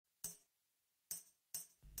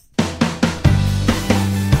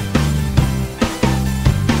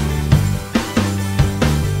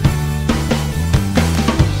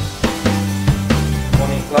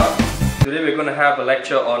today we're going to have a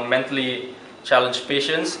lecture on mentally challenged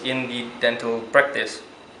patients in the dental practice.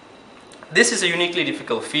 This is a uniquely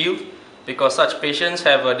difficult field because such patients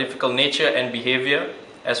have a difficult nature and behavior,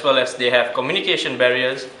 as well as they have communication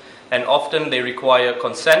barriers, and often they require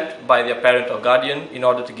consent by their parent or guardian in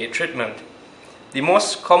order to get treatment. The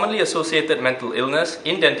most commonly associated mental illness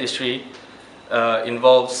in dentistry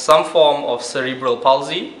involves some form of cerebral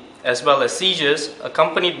palsy, as well as seizures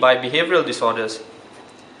accompanied by behavioral disorders.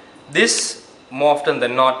 This, more often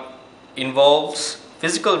than not, involves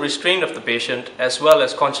physical restraint of the patient as well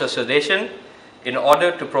as conscious sedation in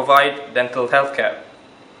order to provide dental health care.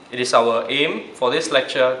 It is our aim for this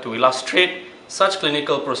lecture to illustrate such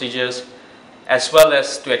clinical procedures as well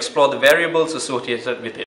as to explore the variables associated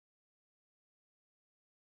with it.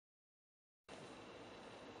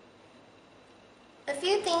 A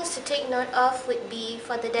few things to take note of would be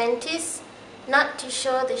for the dentist not to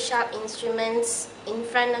show the sharp instruments in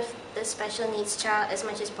front of the special needs child as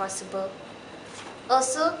much as possible.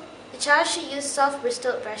 Also, the child should use soft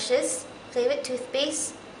bristled brushes, flavored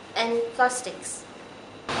toothpaste, and floss sticks.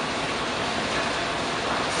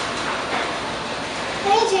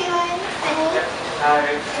 Hey Jaywan, honey. Hi.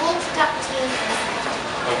 I need to talk to you.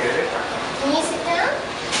 Okay. Can you sit down?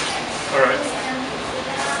 Alright. Sit down.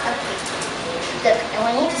 Okay. Look, I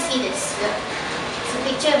want you to see this. Look. It's a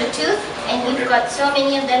picture of a tooth, and you've got so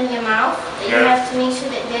many of them in your mouth that you have to make sure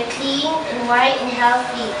that they're clean and white and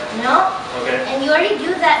healthy, you know? Okay. And you already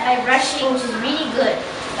do that by brushing, which is really good.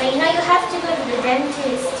 But you know, you have to go to the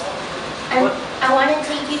dentist. And I want to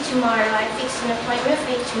take you tomorrow. I fixed an appointment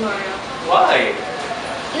for you tomorrow. Why?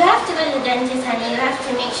 You have to go to the dentist, honey. You have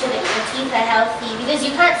to make sure that your teeth are healthy because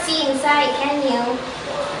you can't see inside, can you?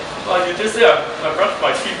 Oh, you just said I brushed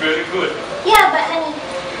my teeth really good. Yeah, but honey,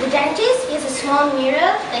 the dentist is a small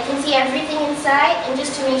mirror that can see everything inside, and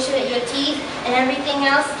just to make sure that your teeth and everything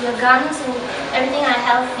else, your gums and everything are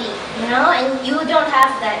healthy, you know? And you don't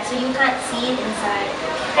have that, so you can't see it inside.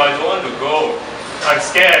 I don't want to go. I'm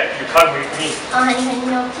scared. You can't make me. Oh, honey,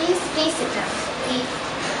 no, please sit down. Please,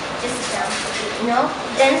 just sit down. You know,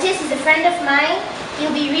 dentist is a friend of mine.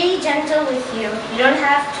 He'll be really gentle with you. You don't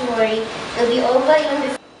have to worry. It'll be over even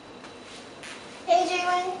before. Hey,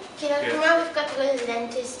 Jaywan. Tomorrow we've got to go to the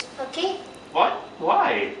dentist, okay? What?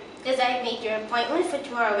 Why? Because I made your appointment for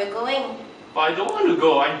tomorrow. We're going. I don't want to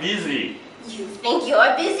go. I'm busy. You think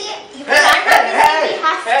you're busy? You are not busy. We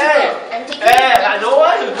have to go. I'm taking you to the dentist. I don't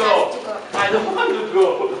want to go. You have to go. I don't want to go.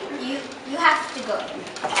 You have to go.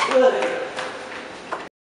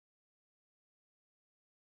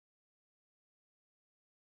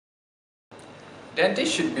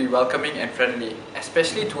 Dentists should be welcoming and friendly,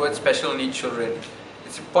 especially towards special needs children.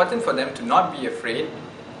 It's important for them to not be afraid,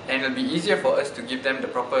 and it will be easier for us to give them the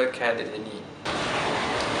proper care that they need.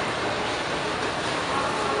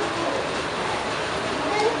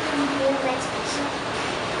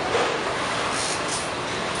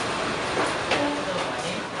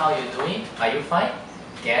 How are you doing? Are you fine?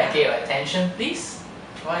 Can I get your attention, please?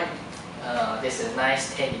 Why? This is a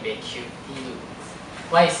nice teddy bear, cute.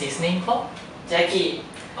 What is his name called? Jackie.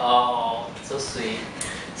 Oh, so sweet.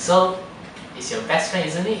 So, it's your best friend,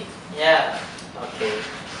 isn't it? Yeah. Okay.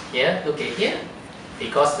 Here, look at here.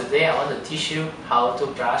 Because today I want to teach you how to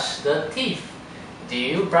brush the teeth. Do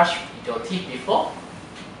you brush your teeth before?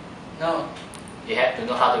 No. You have to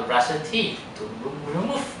know how to brush the teeth to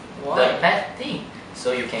remove the bad thing,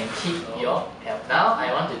 so you can keep your health. Now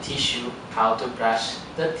I want to teach you how to brush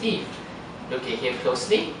the teeth. Look at here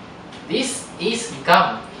closely. This is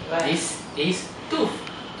gum. Right. This is tooth.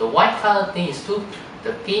 The white color thing is tooth.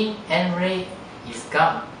 The pink and red is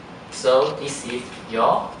gum. So this is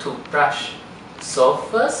your toothbrush. So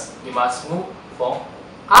first you must move from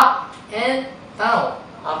up and down.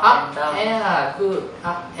 Up and down. Yeah, good.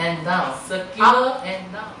 Up and down. Circular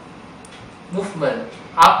and down. Movement.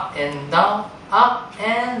 Up and down. Up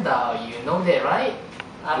and down. You know that, right?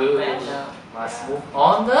 Up good. And down. Must move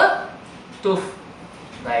on the tooth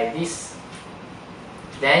like this.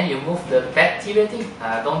 Then you move the bacteria thing.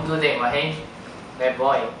 Don't do that, my hand. Bad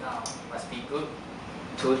boy. Now must be good.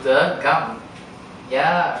 To the gum.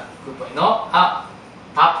 Yeah, good boy. No, up.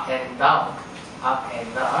 Up and down. Up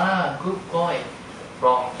and down. Good boy.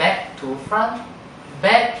 From back to front.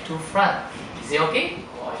 Back to front. Is it okay?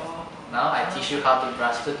 Now I teach you how to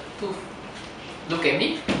brush the tooth. Look at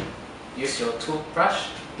me. Use your toothbrush.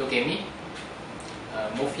 Look at me.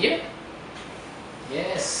 Move here.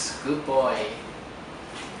 Yes, good boy.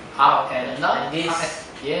 Up and down.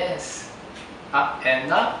 Yes. Up and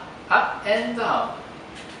down. Up and down.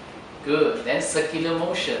 Good. Then circular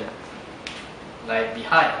motion. Like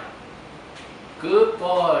behind. Good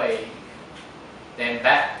boy. Then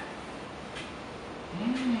back. Hello,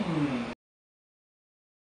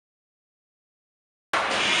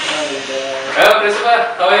 Christopher.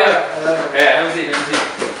 How are you? Yeah, have a seat.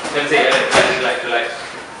 Relax.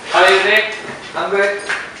 How are you today? I'm good.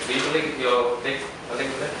 Do you like your thing?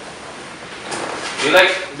 Do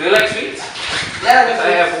you like sweets? Yeah, Yes, I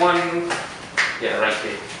have one. Yeah, right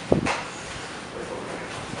here.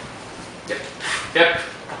 Yep.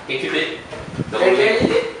 Can you keep it? Can you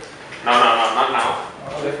eat it? No, not now.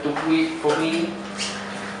 You have to wait for me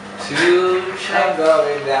to check. I'm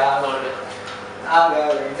going down. I'm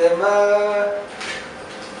going to move.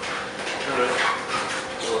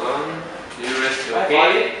 Hold on. You rest your head.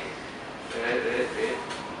 Wait.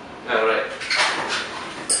 Alright.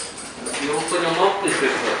 You open your mouth, please,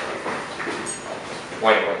 Christopher.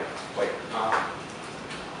 Wait.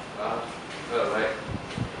 Alright.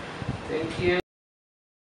 Thank you.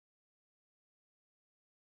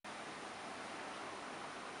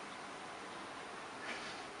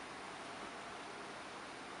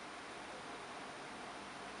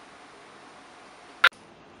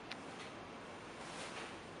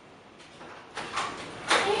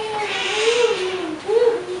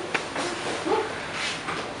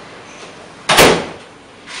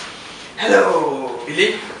 Hello, Billy.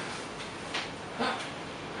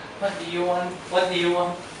 What do you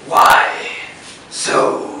want? Why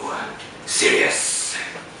so serious?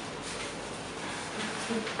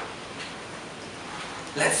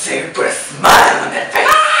 Let's say we put a smile on that face.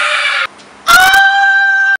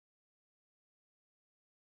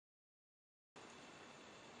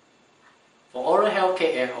 For oral health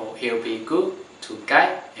care at home, it will be good to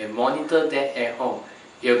guide and monitor that at home.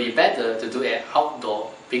 It will be better to do it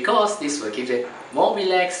outdoor because this will give it more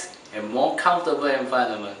relaxed and more comfortable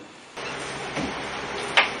environment.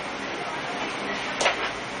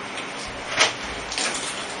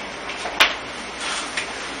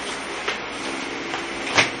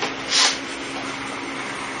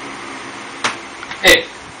 Hey,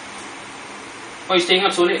 why are you staying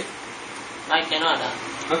up so late? I cannot.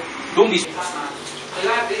 Huh? Don't be. 你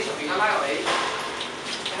拉俾上邊嘅拉落嚟，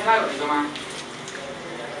你拉落嚟㗎嘛？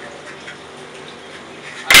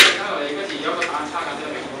拉落嚟，跟住有個蛋叉㗎，即係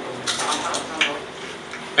蛋叉落差唔多。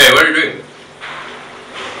Hey, what are you doing?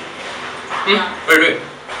 What are you doing?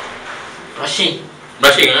 Brushing.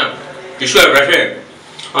 Brushing, huh? You sure you're brushing?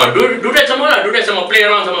 Do that some more, do that some more. Play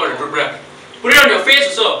around some more. Put it on your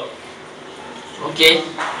face also. Okay.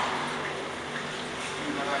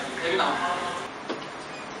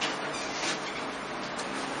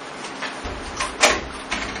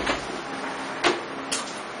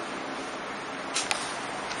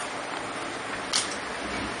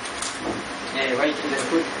 Hey, why you eating that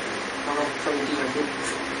food? Come on, stop eating that food.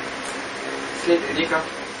 Sleep, ready, come.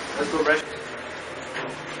 Let's go brush.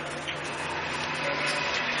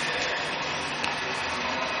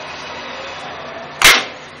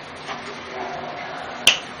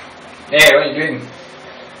 Hey, what are you doing?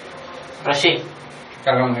 Brushing.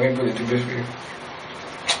 Come on, let me put the toothbrush for you.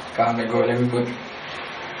 Come, let go, let me put.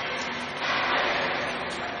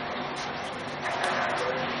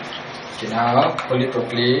 Okay, now hold it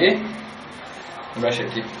properly. Brush your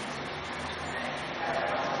teeth.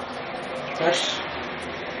 Brush.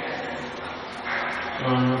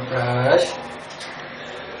 Brush.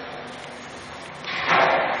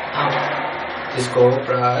 Just go,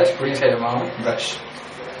 brush, put inside your mouth, brush.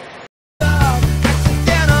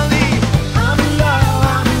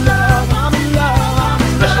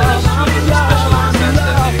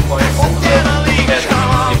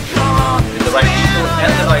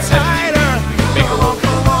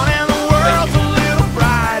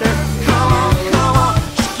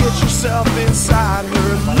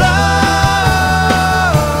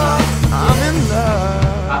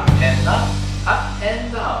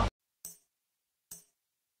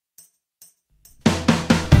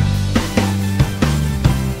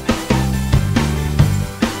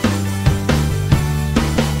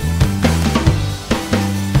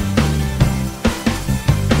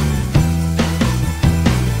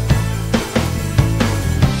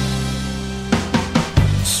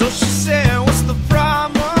 So she said, what's the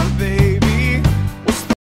problem, baby?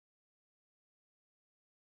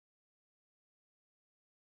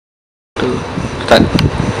 Start.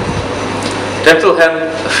 Dental hand.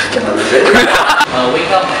 Wake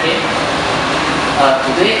up again.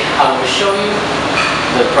 Today I will show you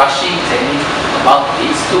the brushing technique about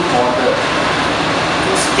these two models.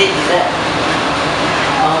 Whose did that?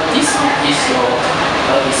 This is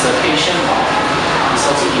a patient mouth.